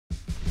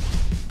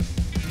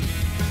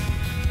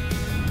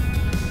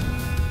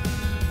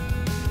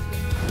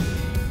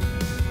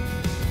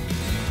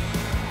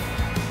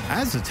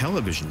As a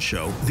television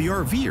show, The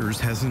RVers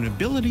has an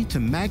ability to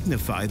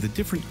magnify the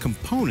different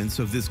components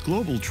of this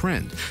global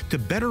trend to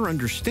better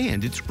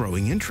understand its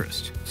growing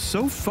interest.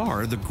 So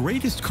far, the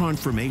greatest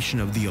confirmation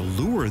of the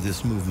allure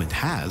this movement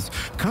has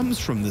comes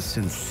from the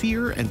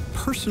sincere and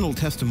personal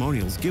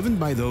testimonials given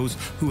by those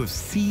who have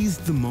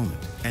seized the moment.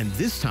 And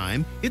this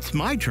time, it's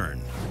my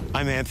turn.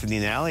 I'm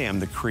Anthony Nalli. I'm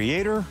the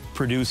creator,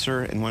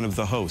 producer, and one of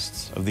the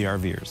hosts of The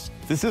RVers.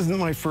 This isn't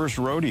my first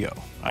rodeo.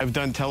 I've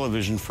done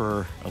television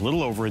for a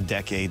little over a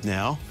decade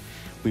now.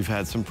 We've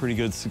had some pretty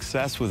good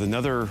success with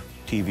another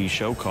TV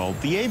show called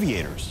The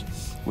Aviators,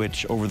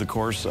 which over the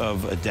course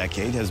of a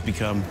decade has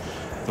become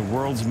the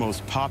world's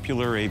most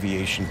popular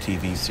aviation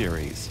TV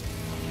series.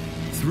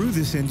 Through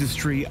this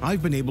industry,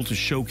 I've been able to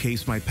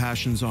showcase my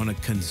passions on a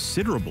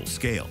considerable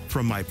scale,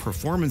 from my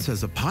performance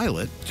as a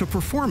pilot to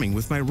performing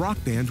with my rock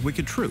band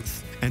Wicked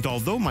Truth. And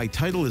although my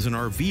title as an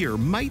RVer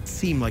might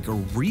seem like a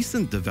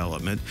recent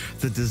development,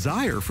 the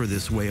desire for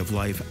this way of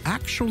life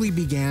actually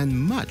began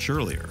much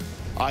earlier.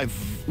 I've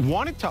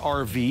wanted to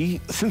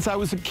RV since I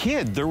was a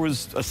kid. There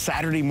was a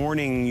Saturday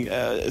morning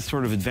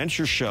sort of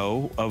adventure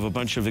show of a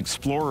bunch of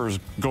explorers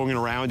going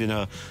around in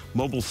a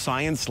mobile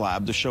science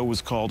lab. The show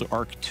was called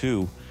Arc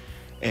 2.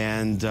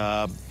 And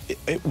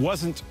it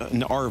wasn't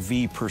an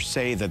RV per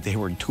se that they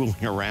were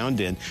tooling around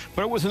in,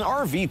 but it was an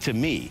RV to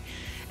me.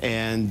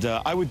 And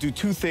I would do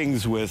two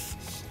things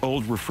with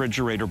old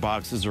refrigerator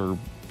boxes or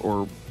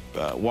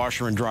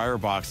washer and dryer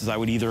boxes. I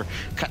would either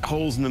cut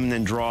holes in them and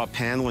then draw a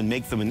panel and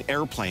make them an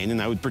airplane,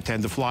 and I would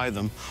pretend to fly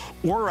them,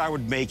 or I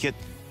would make it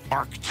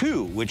Arc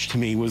 2, which to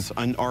me was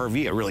an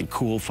RV, a really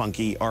cool,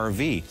 funky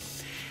RV.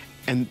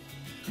 And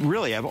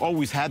really, I've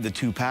always had the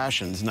two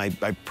passions, and I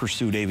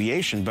pursued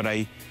aviation, but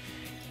I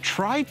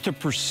tried to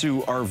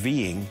pursue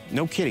RVing,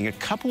 no kidding, a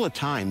couple of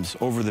times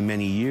over the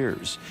many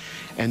years.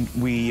 And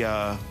we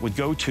would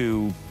go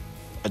to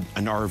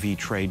an RV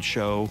trade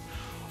show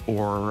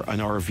or an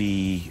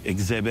RV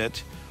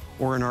exhibit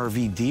or an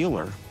RV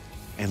dealer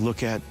and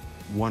look at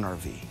one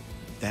RV,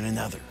 then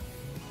another,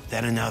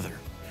 then another,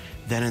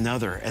 then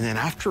another. And then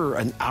after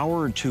an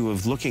hour or two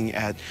of looking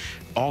at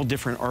all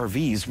different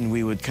RVs,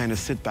 we would kind of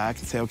sit back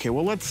and say, okay,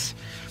 well, let's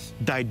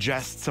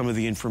digest some of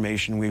the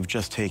information we've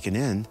just taken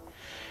in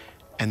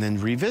and then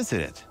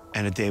revisit it.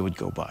 And a day would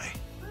go by,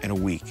 and a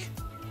week,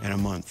 and a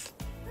month,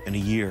 and a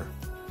year,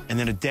 and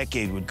then a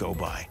decade would go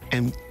by.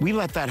 And we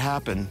let that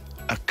happen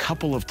a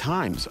couple of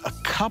times. A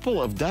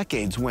couple of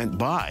decades went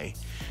by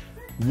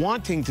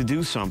wanting to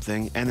do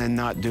something and then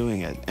not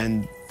doing it.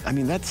 And I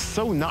mean, that's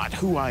so not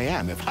who I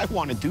am. If I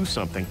want to do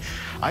something,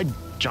 I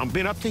jump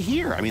in up to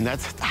here. I mean,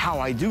 that's how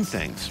I do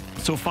things.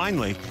 So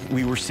finally,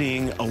 we were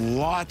seeing a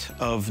lot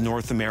of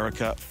North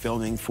America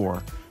filming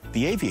for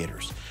The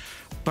Aviators.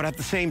 But at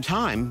the same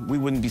time, we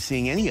wouldn't be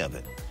seeing any of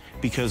it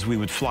because we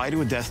would fly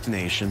to a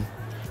destination,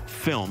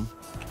 film,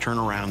 turn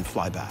around,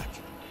 fly back.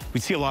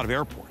 We'd see a lot of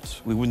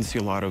airports. We wouldn't see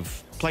a lot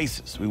of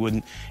places. We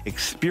wouldn't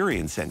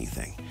experience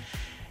anything.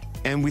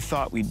 And we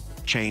thought we'd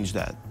change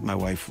that. My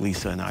wife,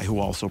 Lisa, and I, who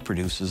also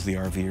produces The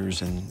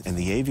RVers and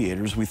The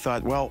Aviators, we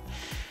thought, well,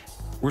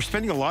 we're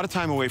spending a lot of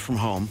time away from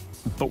home,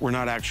 but we're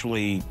not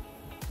actually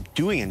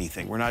doing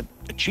anything. We're not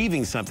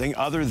achieving something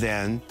other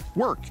than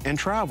work and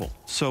travel.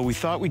 So we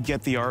thought we'd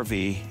get the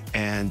RV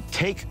and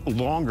take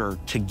longer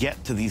to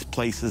get to these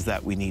places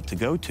that we need to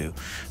go to,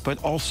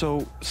 but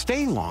also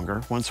stay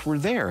longer once we're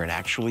there and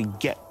actually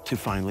get to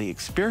finally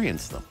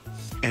experience them.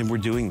 And we're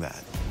doing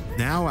that.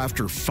 Now,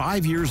 after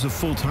 5 years of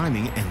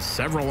full-timing and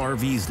several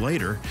RVs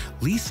later,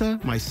 Lisa,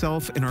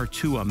 myself, and our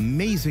two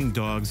amazing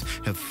dogs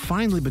have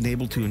finally been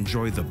able to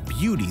enjoy the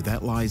beauty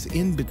that lies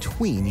in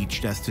between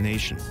each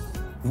destination.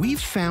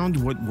 We've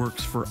found what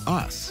works for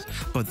us,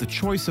 but the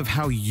choice of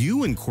how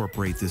you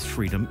incorporate this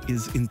freedom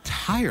is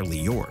entirely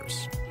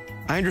yours.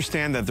 I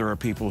understand that there are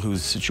people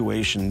whose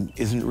situation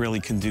isn't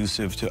really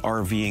conducive to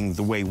RVing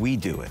the way we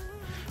do it,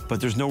 but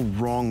there's no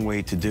wrong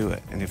way to do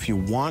it. And if you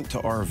want to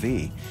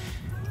RV,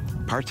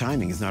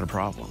 part-timing is not a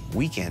problem.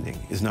 Weekending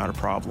is not a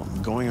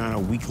problem. Going on a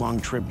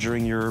week-long trip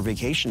during your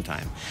vacation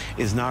time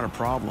is not a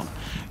problem.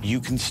 You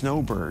can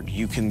snowbird.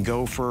 You can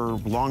go for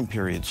long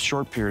periods,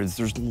 short periods.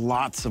 There's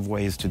lots of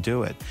ways to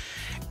do it.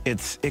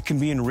 It can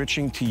be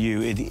enriching to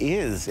you. It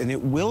is, and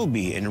it will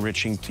be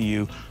enriching to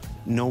you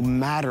no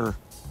matter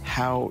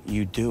how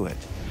you do it.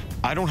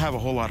 I don't have a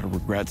whole lot of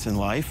regrets in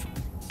life,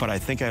 but I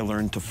think I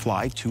learned to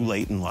fly too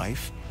late in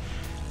life,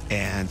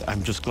 and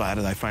I'm just glad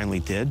that I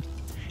finally did.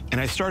 And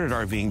I started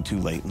RVing too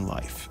late in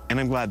life, and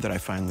I'm glad that I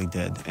finally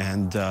did.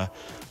 And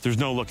there's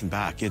no looking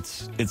back.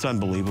 It's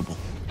unbelievable.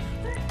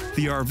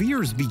 The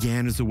RVers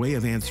began as a way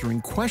of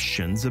answering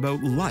questions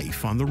about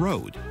life on the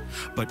road.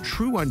 But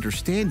true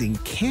understanding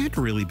can't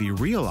really be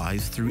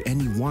realized through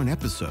any one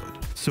episode.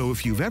 So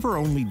if you've ever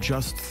only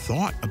just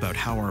thought about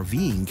how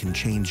RVing can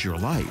change your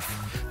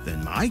life,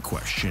 then my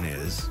question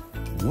is,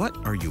 what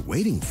are you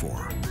waiting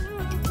for?